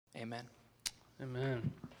Amen.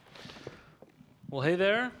 Amen. Well, hey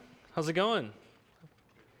there. How's it going?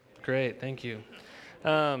 Great, thank you.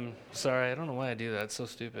 Sorry, I don't know why I do that. It's so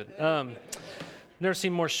stupid. Never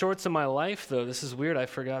seen more shorts in my life, though. This is weird. I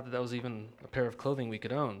forgot that was even a pair of clothing we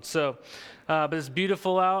could own. So, but it's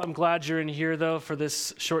beautiful out. I'm glad you're in here, though, for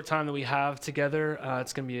this short time that we have together.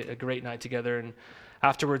 It's going to be a great night together. And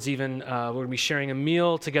afterwards, even, we're going to be sharing a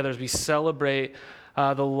meal together as we celebrate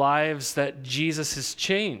the lives that Jesus has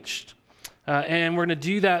changed. And we're going to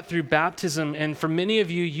do that through baptism. And for many of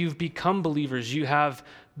you, you've become believers. You have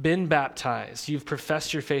been baptized. You've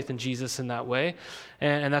professed your faith in Jesus in that way.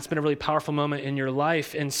 And that's been a really powerful moment in your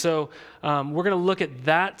life. And so we're going to look at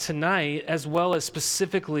that tonight, as well as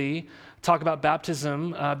specifically talk about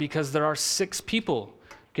baptism, because there are 6 people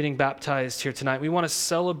getting baptized here tonight. We want to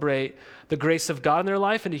celebrate the grace of God in their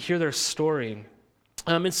life and to hear their story.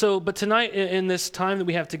 But tonight, in this time that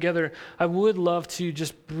we have together, I would love to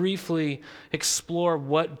just briefly explore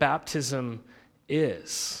what baptism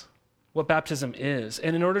is. What baptism is.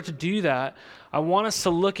 And in order to do that, I want us to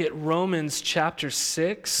look at Romans chapter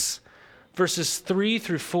 6, verses 3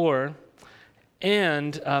 through 4,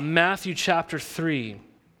 and Matthew chapter 3,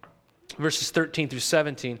 verses 13 through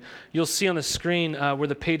 17. You'll see on the screen where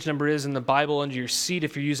the page number is in the Bible under your seat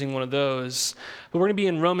if you're using one of those. But we're going to be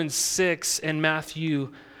in Romans 6 and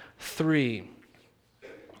Matthew 3.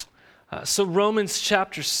 So Romans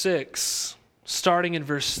chapter 6, starting in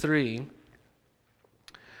verse 3,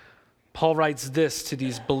 Paul writes this to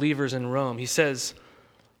these believers in Rome. He says,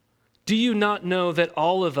 "Do you not know that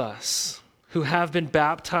all of us who have been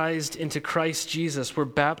baptized into Christ Jesus were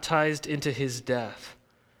baptized into his death?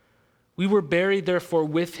 We were buried, therefore,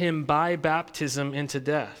 with him by baptism into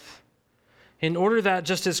death, in order that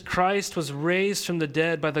just as Christ was raised from the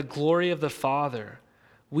dead by the glory of the Father,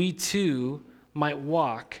 we too might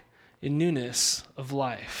walk in newness of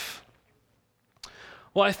life."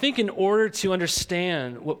 Well, I think in order to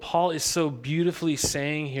understand what Paul is so beautifully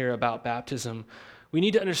saying here about baptism, we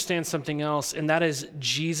need to understand something else, and that is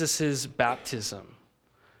Jesus' baptism.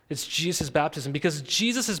 It's Jesus' baptism, because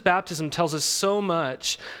Jesus' baptism tells us so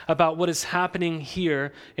much about what is happening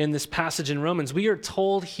here in this passage in Romans. We are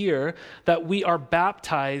told here that we are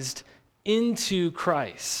baptized into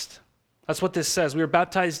Christ. That's what this says. We are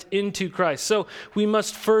baptized into Christ. So we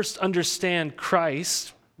must first understand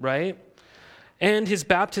Christ, right? And his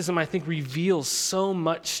baptism, I think, reveals so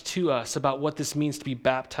much to us about what this means to be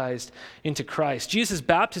baptized into Christ. Jesus'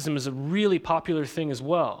 baptism is a really popular thing as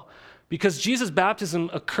well, because Jesus' baptism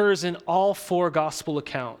occurs in all 4 gospel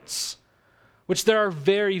accounts, which there are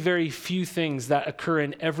very, very few things that occur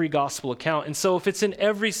in every gospel account. And so if it's in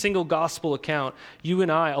every single gospel account, you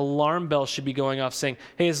and I, alarm bells should be going off saying,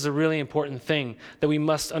 hey, this is a really important thing that we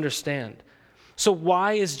must understand. So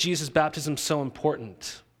why is Jesus' baptism so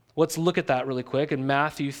important? Let's look at that really quick in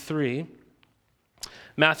Matthew 3.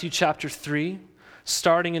 Matthew chapter 3,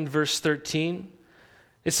 starting in verse 13.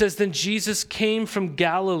 It says, "Then Jesus came from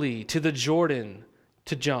Galilee to the Jordan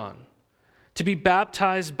to John to be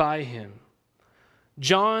baptized by him.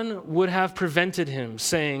 John would have prevented him,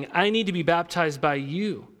 saying, 'I need to be baptized by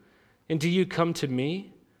you, and do you come to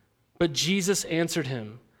me?' But Jesus answered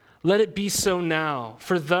him, 'Let it be so now,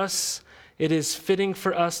 for thus it is fitting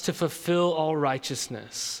for us to fulfill all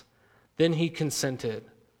righteousness.' Then he consented.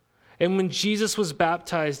 And when Jesus was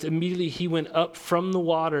baptized, immediately he went up from the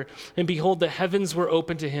water, and behold, the heavens were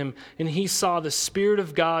opened to him, and he saw the Spirit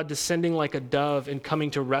of God descending like a dove and coming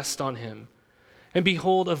to rest on him. And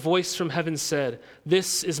behold, a voice from heaven said,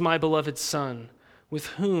 'This is my beloved Son, with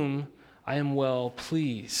whom I am well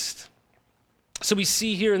pleased.'" So we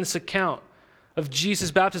see here in this account of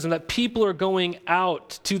Jesus' baptism that people are going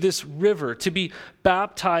out to this river to be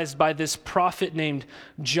baptized by this prophet named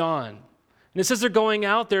John. And it says they're going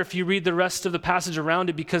out there, if you read the rest of the passage around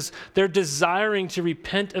it, because they're desiring to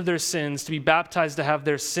repent of their sins, to be baptized, to have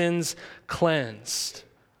their sins cleansed.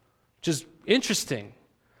 Which is interesting.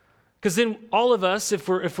 Because then all of us, if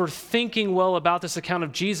we're thinking well about this account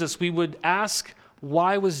of Jesus, we would ask,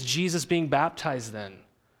 why was Jesus being baptized then?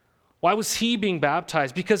 Why was he being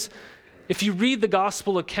baptized? Because if you read the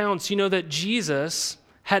gospel accounts, you know that Jesus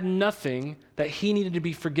had nothing that he needed to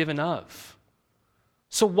be forgiven of.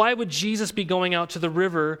 So why would Jesus be going out to the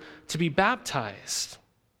river to be baptized?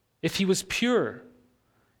 If he was pure,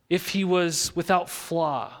 if he was without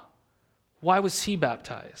flaw, why was he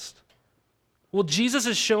baptized? Well, Jesus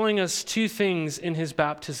is showing us 2 things in his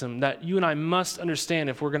baptism that you and I must understand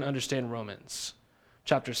if we're going to understand Romans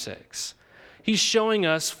chapter 6. He's showing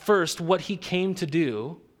us first what he came to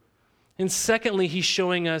do, and secondly, he's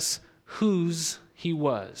showing us whose he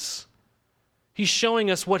was. He's showing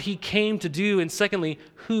us what he came to do, and secondly,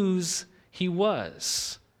 whose he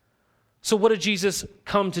was. So what did Jesus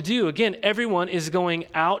come to do? Again, everyone is going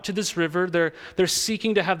out to this river. They're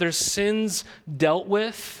seeking to have their sins dealt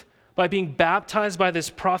with by being baptized by this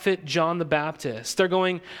prophet John the Baptist. They're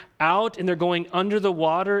going out and they're going under the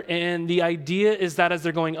water, and the idea is that as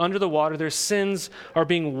they're going under the water, their sins are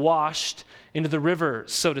being washed into the river,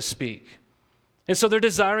 so to speak. And so they're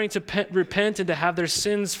desiring to repent and to have their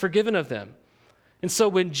sins forgiven of them. And so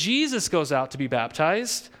when Jesus goes out to be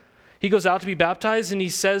baptized, he goes out to be baptized and he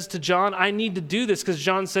says to John, I need to do this, because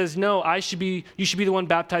John says, no, you should be the one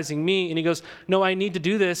baptizing me. And he goes, no, I need to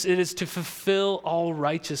do this. It is to fulfill all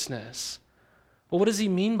righteousness. Well, what does he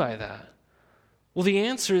mean by that? Well, the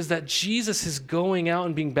answer is that Jesus is going out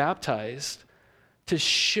and being baptized to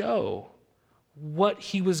show what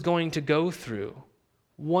he was going to go through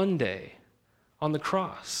one day on the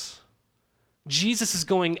cross. Jesus is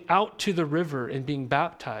going out to the river and being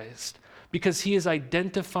baptized because he is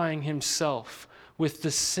identifying himself with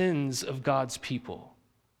the sins of God's people.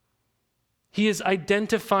 He is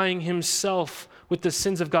identifying himself with the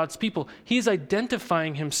sins of God's people. He is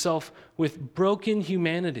identifying himself with broken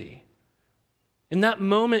humanity. And that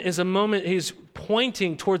moment is a moment he's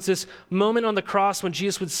pointing towards this moment on the cross when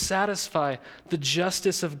Jesus would satisfy the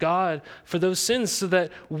justice of God for those sins so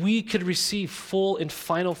that we could receive full and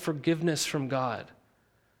final forgiveness from God.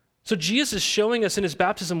 So Jesus is showing us in his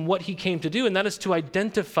baptism what he came to do, and that is to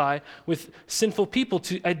identify with sinful people,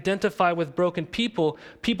 to identify with broken people,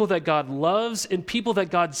 people that God loves and people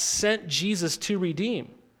that God sent Jesus to redeem.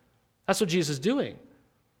 That's what Jesus is doing.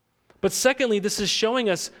 But secondly, this is showing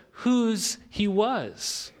us whose he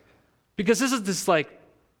was. Because this is this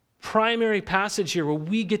primary passage here where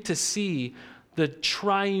we get to see the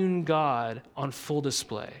triune God on full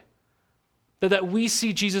display. That we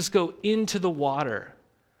see Jesus go into the water.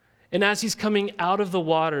 And as he's coming out of the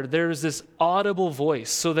water, there's this audible voice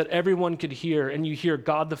so that everyone could hear. And you hear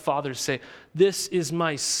God the Father say, "This is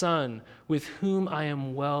my Son with whom I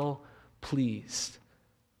am well pleased."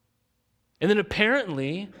 And then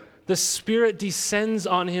apparently, the Spirit descends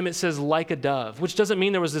on him, it says, like a dove, which doesn't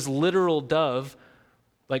mean there was this literal dove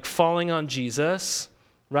falling on Jesus,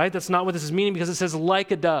 right? That's not what this is meaning, because it says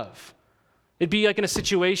like a dove. It'd be like in a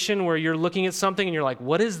situation where you're looking at something and you're like,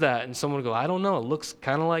 what is that? And someone would go, I don't know, it looks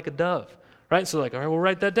kind of like a dove, right? So all right, we'll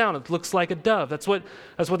write that down. It looks like a dove. That's what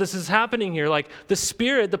this is happening here. The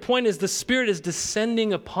Spirit, the point is the Spirit is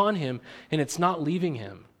descending upon him and it's not leaving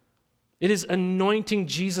him. It is anointing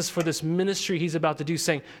Jesus for this ministry he's about to do,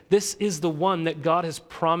 saying, this is the one that God has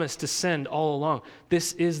promised to send all along.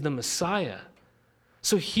 This is the Messiah.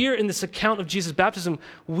 So here in this account of Jesus' baptism,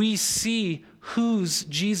 we see whose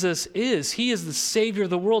Jesus is. He is the Savior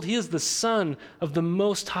of the world. He is the Son of the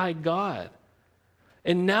Most High God.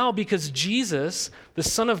 And now because Jesus, the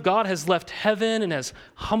Son of God, has left heaven and has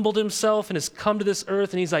humbled himself and has come to this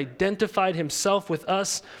earth and he's identified himself with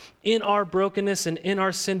us in our brokenness and in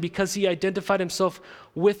our sin, because he identified himself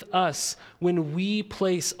with us when we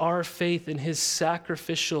place our faith in his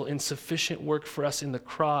sacrificial and sufficient work for us in the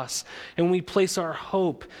cross, and we place our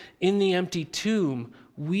hope in the empty tomb,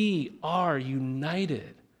 we are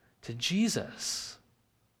united to Jesus.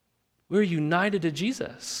 We're united to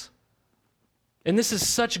Jesus. And this is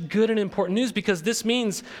such good and important news, because this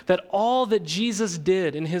means that all that Jesus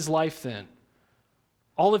did in his life then,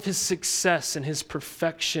 all of his success and his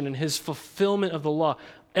perfection and his fulfillment of the law,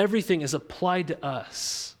 everything is applied to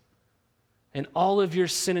us. And all of your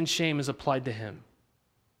sin and shame is applied to him.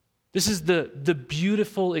 This is the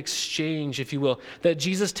beautiful exchange, if you will, that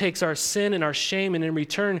Jesus takes our sin and our shame, and in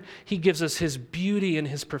return, he gives us his beauty and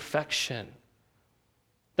his perfection.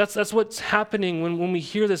 That's what's happening when we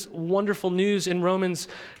hear this wonderful news in Romans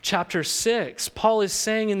chapter 6. Paul is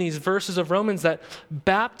saying in these verses of Romans that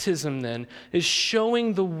baptism then is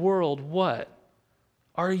showing the world what?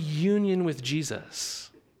 Our union with Jesus.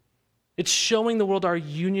 It's showing the world our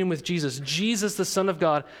union with Jesus. Jesus, the Son of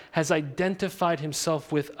God, has identified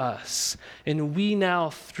himself with us. And we now,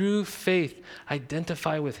 through faith,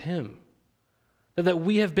 identify with him. That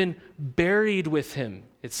we have been buried with him,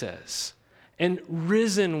 it says, and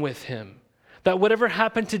risen with him. That whatever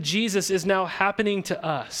happened to Jesus is now happening to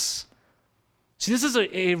us. See, this is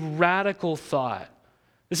a radical thought.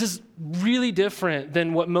 This is really different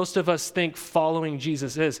than what most of us think following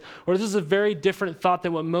Jesus is. Or this is a very different thought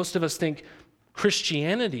than what most of us think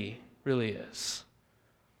Christianity really is.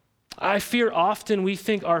 I fear often we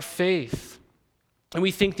think our faith and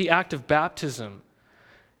we think the act of baptism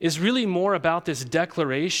is really more about this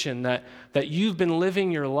declaration that you've been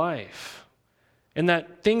living your life and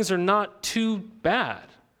that things are not too bad.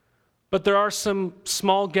 But there are some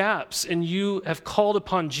small gaps, and you have called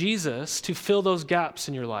upon Jesus to fill those gaps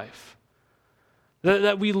in your life.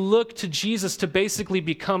 That we look to Jesus to basically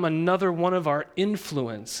become another one of our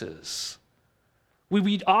influences.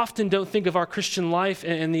 We often don't think of our Christian life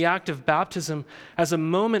and the act of baptism as a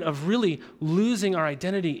moment of really losing our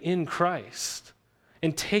identity in Christ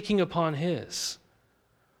and taking upon His.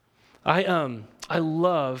 I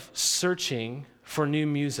love searching for new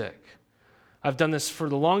music. I've done this for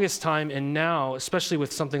the longest time, and now, especially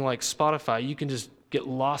with something like Spotify, you can just get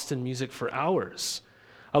lost in music for hours.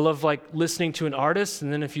 I love listening to an artist,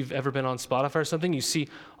 and then if you've ever been on Spotify or something, you see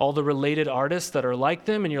all the related artists that are like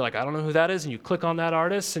them, and you're like, I don't know who that is, and you click on that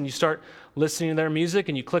artist, and you start listening to their music,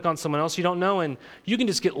 and you click on someone else you don't know, and you can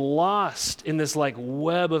just get lost in this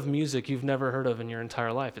web of music you've never heard of in your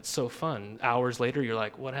entire life. It's so fun. Hours later, you're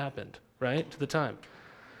like, what happened, right, to the time?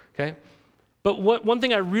 Okay? But one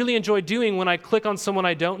thing I really enjoy doing when I click on someone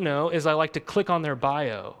I don't know is I like to click on their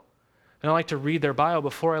bio. And I like to read their bio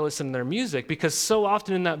before I listen to their music, because so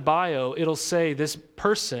often in that bio, it'll say this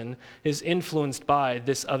person is influenced by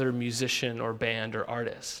this other musician or band or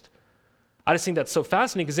artist. I just think that's so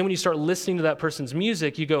fascinating, because then when you start listening to that person's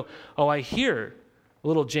music, you go, oh, I hear a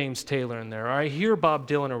little James Taylor in there, or I hear Bob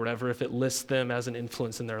Dylan or whatever, if it lists them as an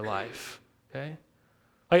influence in their life, okay?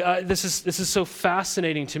 This is so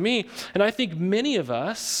fascinating to me, and I think many of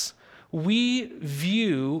us, we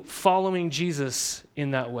view following Jesus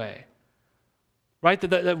in that way, right?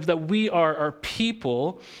 That we are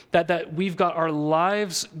people, that we've got our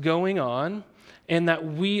lives going on, and that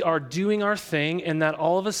we are doing our thing, and that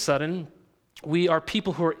all of a sudden, we are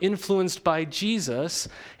people who are influenced by Jesus,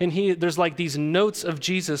 and there's these notes of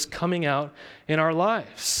Jesus coming out in our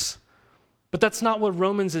lives. But that's not what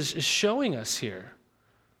Romans is showing us here.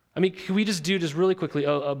 I mean, can we just do really quickly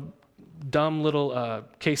a dumb little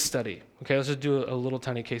case study? Okay, let's just do a little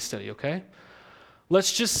tiny case study, okay?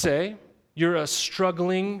 Let's just say you're a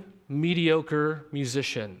struggling, mediocre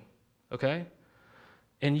musician, okay?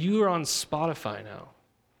 And you are on Spotify now,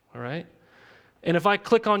 all right? And if I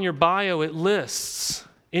click on your bio, it lists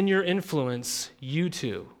in your influence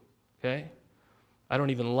U2, okay? I don't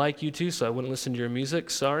even like U2, so I wouldn't listen to your music,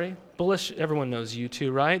 sorry. But everyone knows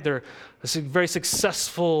U2, right? They're a very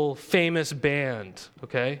successful, famous band,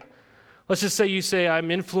 okay? Let's just say you say, I'm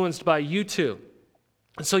influenced by U2.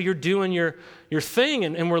 And so you're doing your thing,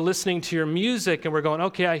 and we're listening to your music, and we're going,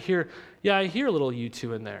 okay, I hear a little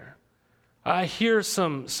U2 in there. I hear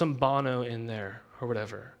some Bono in there, or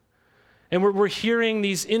whatever. And we're hearing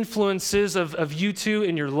these influences of U2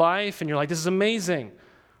 in your life, and you're like, this is amazing,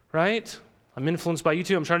 right? I'm influenced by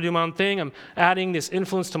U2. I'm trying to do my own thing. I'm adding this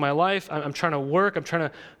influence to my life. I'm trying to work. I'm trying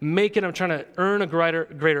to make it. I'm trying to earn a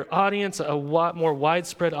greater audience, a more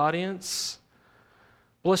widespread audience.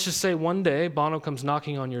 But let's just say one day Bono comes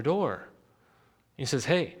knocking on your door. He says,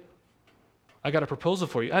 hey, I got a proposal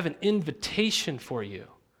for you. I have an invitation for you.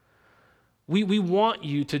 We want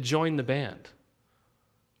you to join the band.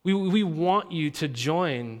 We want you to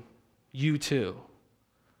join U2.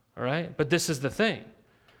 All right? But this is the thing.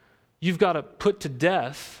 You've got to put to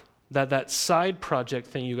death that side project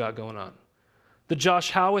thing you got going on. The Josh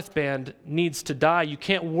Howeth band needs to die. You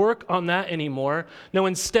can't work on that anymore. No,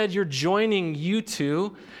 instead you're joining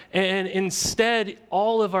U2, and instead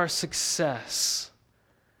all of our success,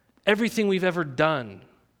 everything we've ever done,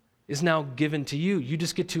 is now given to you. You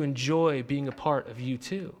just get to enjoy being a part of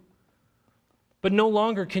U2. But no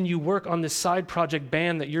longer can you work on this side project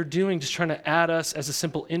band that you're doing, just trying to add us as a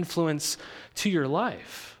simple influence to your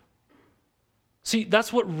life. See,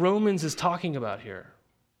 that's what Romans is talking about here.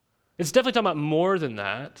 It's definitely talking about more than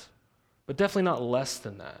that, but definitely not less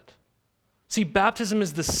than that. See, baptism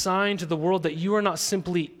is the sign to the world that you are not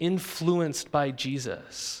simply influenced by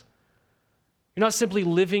Jesus. You're not simply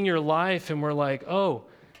living your life and we're like, oh,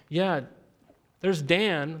 yeah, there's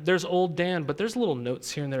Dan, there's old Dan, but there's little notes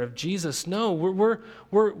here and there of Jesus. No,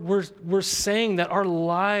 we're saying that our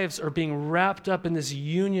lives are being wrapped up in this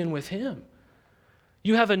union with Him.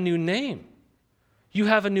 You have a new name. You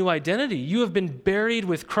have a new identity. You have been buried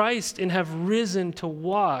with Christ and have risen to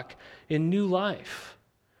walk in new life.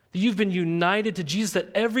 You've been united to Jesus, that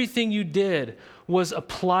everything you did was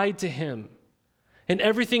applied to Him. And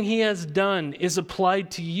everything He has done is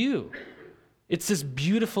applied to you. It's this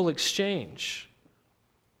beautiful exchange.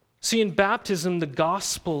 See, in baptism, the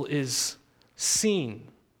gospel is seen.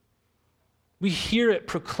 We hear it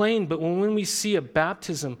proclaimed, but when we see a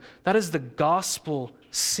baptism, that is the gospel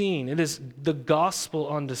seen. It is the gospel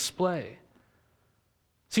on display.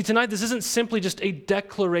 See, tonight, this isn't simply just a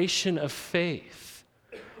declaration of faith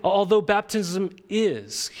although baptism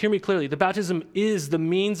is, hear me clearly, the baptism is the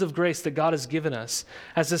means of grace that God has given us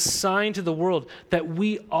as a sign to the world that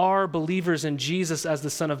we are believers in Jesus as the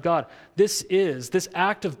Son of God. This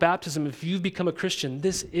act of baptism, if you've become a Christian,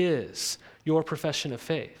 this is your profession of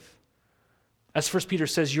faith. As 1 Peter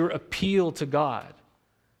says, your appeal to God,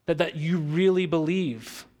 that you really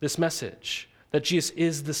believe this message, that Jesus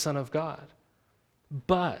is the Son of God.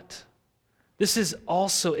 But this is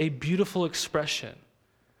also a beautiful expression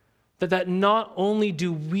that not only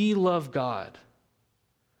do we love God,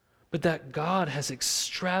 but that God has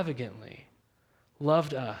extravagantly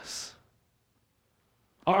loved us.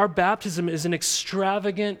 Our baptism is an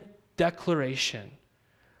extravagant declaration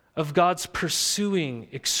of God's pursuing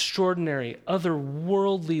extraordinary,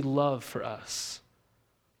 otherworldly love for us.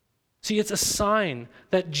 See, it's a sign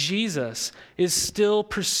that Jesus is still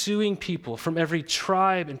pursuing people from every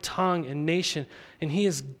tribe and tongue and nation, and he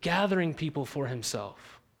is gathering people for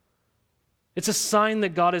himself. It's a sign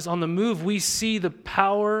that God is on the move. We see the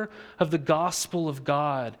power of the gospel of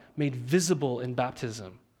God made visible in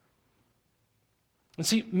baptism. And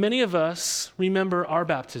see, many of us remember our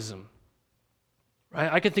baptism,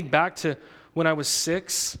 right? I can think back to when I was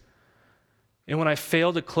 6 and when I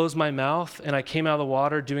failed to close my mouth and I came out of the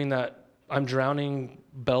water doing that I'm drowning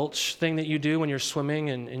belch thing that you do when you're swimming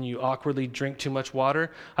and you awkwardly drink too much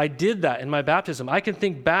water. I did that in my baptism. I can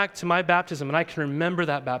think back to my baptism and I can remember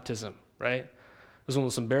that baptism. Right? It was one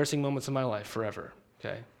of those embarrassing moments in my life forever,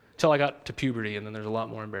 okay? Until I got to puberty, and then there's a lot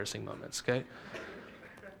more embarrassing moments, okay?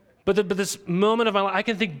 But this moment of my life, I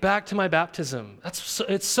can think back to my baptism.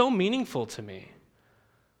 It's so meaningful to me.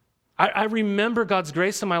 I remember God's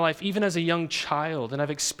grace in my life even as a young child, and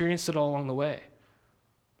I've experienced it all along the way.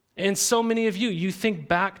 And so many of you think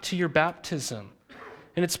back to your baptism,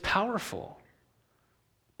 and it's powerful.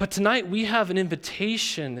 But tonight we have an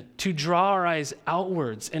invitation to draw our eyes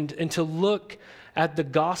outwards and to look at the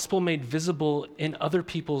gospel made visible in other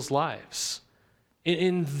people's lives,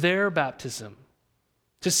 in their baptism,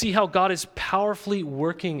 to see how God is powerfully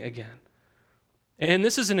working again. And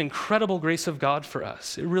this is an incredible grace of God for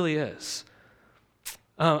us. It really is.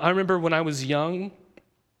 I remember when I was young,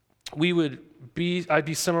 I'd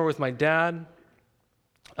be somewhere with my dad.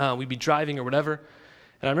 We'd be driving or whatever.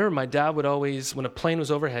 And I remember my dad would always, when a plane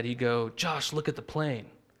was overhead, he'd go, "Josh, look at the plane."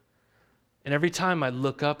 And every time I'd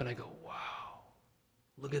look up and I go, "Wow,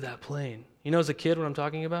 look at that plane." You know, as a kid, what I'm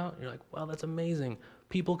talking about? You're like, "Wow, that's amazing.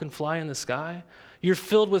 People can fly in the sky." You're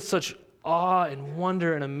filled with such awe and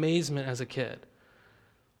wonder and amazement as a kid.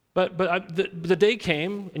 But the day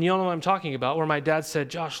came, and you all know what I'm talking about, where my dad said,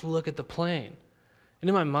 "Josh, look at the plane." And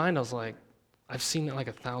in my mind, I was like, I've seen it like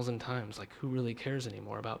 1,000 times. Like, who really cares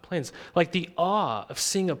anymore about planes? Like, the awe of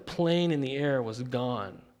seeing a plane in the air was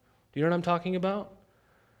gone. Do you know what I'm talking about?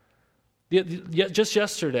 Just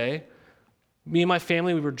yesterday, me and my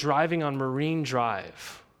family, we were driving on Marine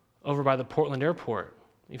Drive over by the Portland airport.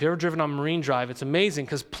 If you've ever driven on Marine Drive, it's amazing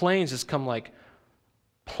because planes just come like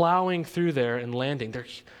plowing through there and landing.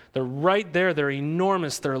 They're right there. They're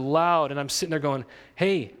enormous. They're loud. And I'm sitting there going,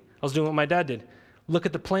 "Hey," I was doing what my dad did. "Look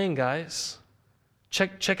at the plane, guys.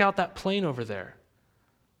 Check out that plane over there."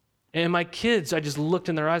 And my kids, I just looked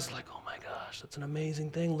in their eyes like, "Oh my gosh, that's an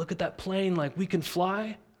amazing thing. Look at that plane. Like, we can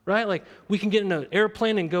fly, right? Like, we can get in an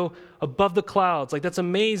airplane and go above the clouds. Like, that's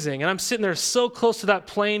amazing." And I'm sitting there so close to that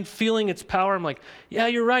plane, feeling its power. I'm like, "Yeah,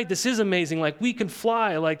 you're right. This is amazing. Like, we can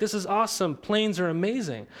fly. Like, this is awesome. Planes are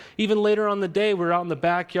amazing." Even later on the day, we're out in the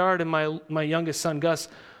backyard, and my youngest son, Gus,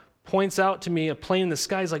 points out to me a plane in the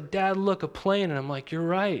sky. He's like, "Dad, look, a plane." And I'm like, "You're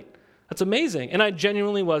right. That's amazing." And I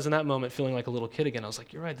genuinely was in that moment feeling like a little kid again. I was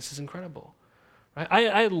like, "You're right, this is incredible." Right?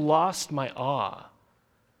 I lost my awe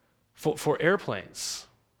for airplanes.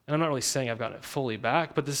 And I'm not really saying I've gotten it fully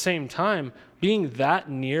back, but at the same time, being that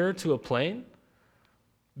near to a plane,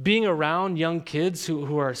 being around young kids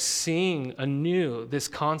who are seeing anew this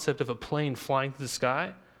concept of a plane flying through the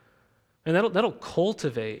sky, and that'll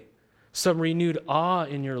cultivate some renewed awe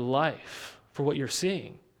in your life for what you're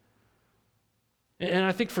seeing. And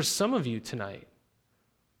I think for some of you tonight,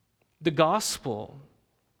 the gospel,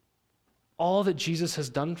 all that Jesus has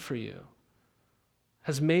done for you,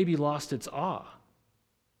 has maybe lost its awe.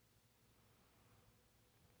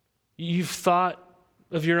 You've thought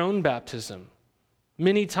of your own baptism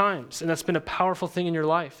many times, and that's been a powerful thing in your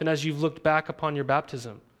life. And as you've looked back upon your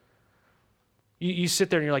baptism, you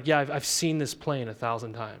sit there and you're like, "Yeah, I've seen this plane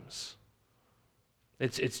 1,000 times.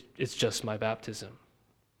 It's just my baptism."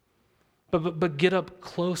 But get up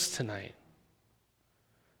close tonight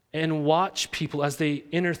and watch people as they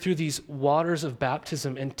enter through these waters of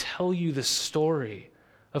baptism and tell you the story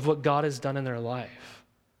of what God has done in their life.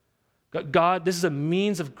 God, this is a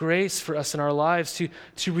means of grace for us in our lives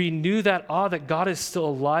to renew that awe that God is still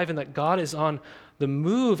alive and that God is on the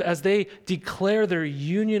move as they declare their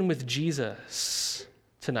union with Jesus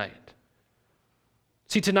tonight.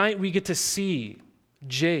 See, tonight we get to see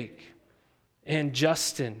Jake and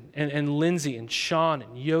Justin and Lindsay and Sean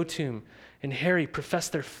and Yotum and Harry profess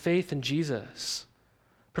their faith in Jesus,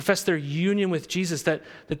 profess their union with Jesus, that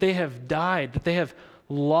they have died, that they have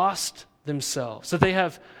lost themselves, that they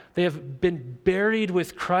have been buried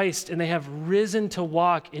with Christ and they have risen to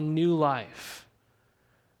walk in new life.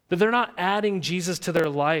 That they're not adding Jesus to their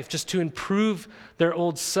life just to improve their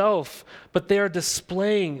old self, but they are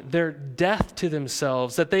displaying their death to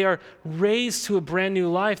themselves, that they are raised to a brand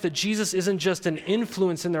new life, that Jesus isn't just an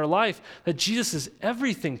influence in their life, that Jesus is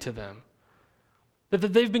everything to them. That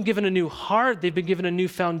they've been given a new heart, they've been given a new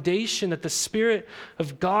foundation, that the Spirit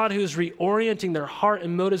of God who is reorienting their heart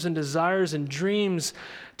and motives and desires and dreams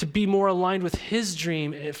to be more aligned with His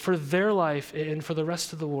dream for their life and for the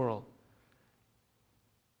rest of the world.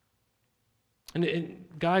 And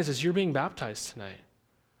guys, as you're being baptized tonight,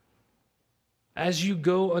 as you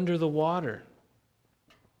go under the water,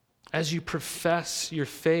 as you profess your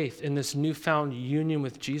faith in this newfound union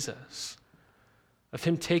with Jesus, of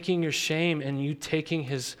Him taking your shame and you taking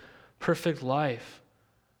His perfect life,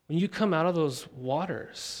 when you come out of those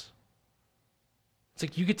waters, it's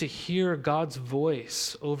like you get to hear God's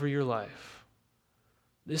voice over your life.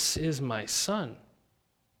 This is my son.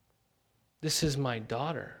 This is my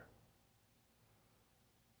daughter.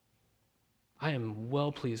 I am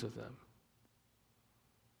well pleased with them.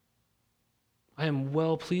 I am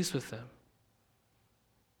well pleased with them.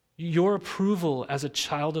 Your approval as a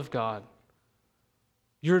child of God,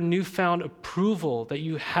 your newfound approval that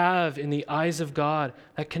you have in the eyes of God,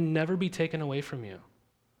 that can never be taken away from you.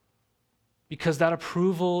 Because that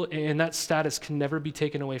approval and that status can never be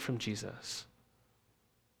taken away from Jesus.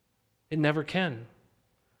 It never can.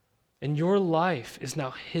 And your life is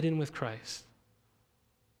now hidden with Christ.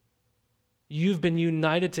 You've been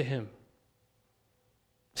united to Him.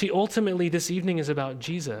 See, ultimately, this evening is about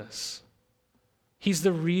Jesus. He's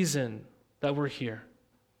the reason that we're here.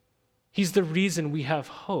 He's the reason we have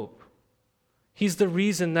hope. He's the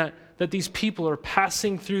reason that these people are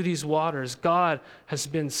passing through these waters. God has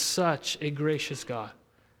been such a gracious God.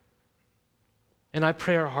 And I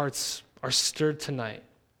pray our hearts are stirred tonight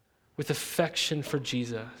with affection for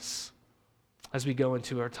Jesus as we go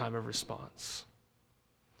into our time of response.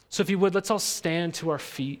 So if you would, let's all stand to our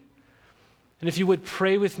feet. And if you would,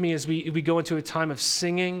 pray with me as we go into a time of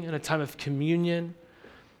singing and a time of communion,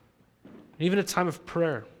 and even a time of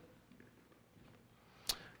prayer.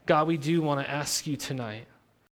 God, we do want to ask you tonight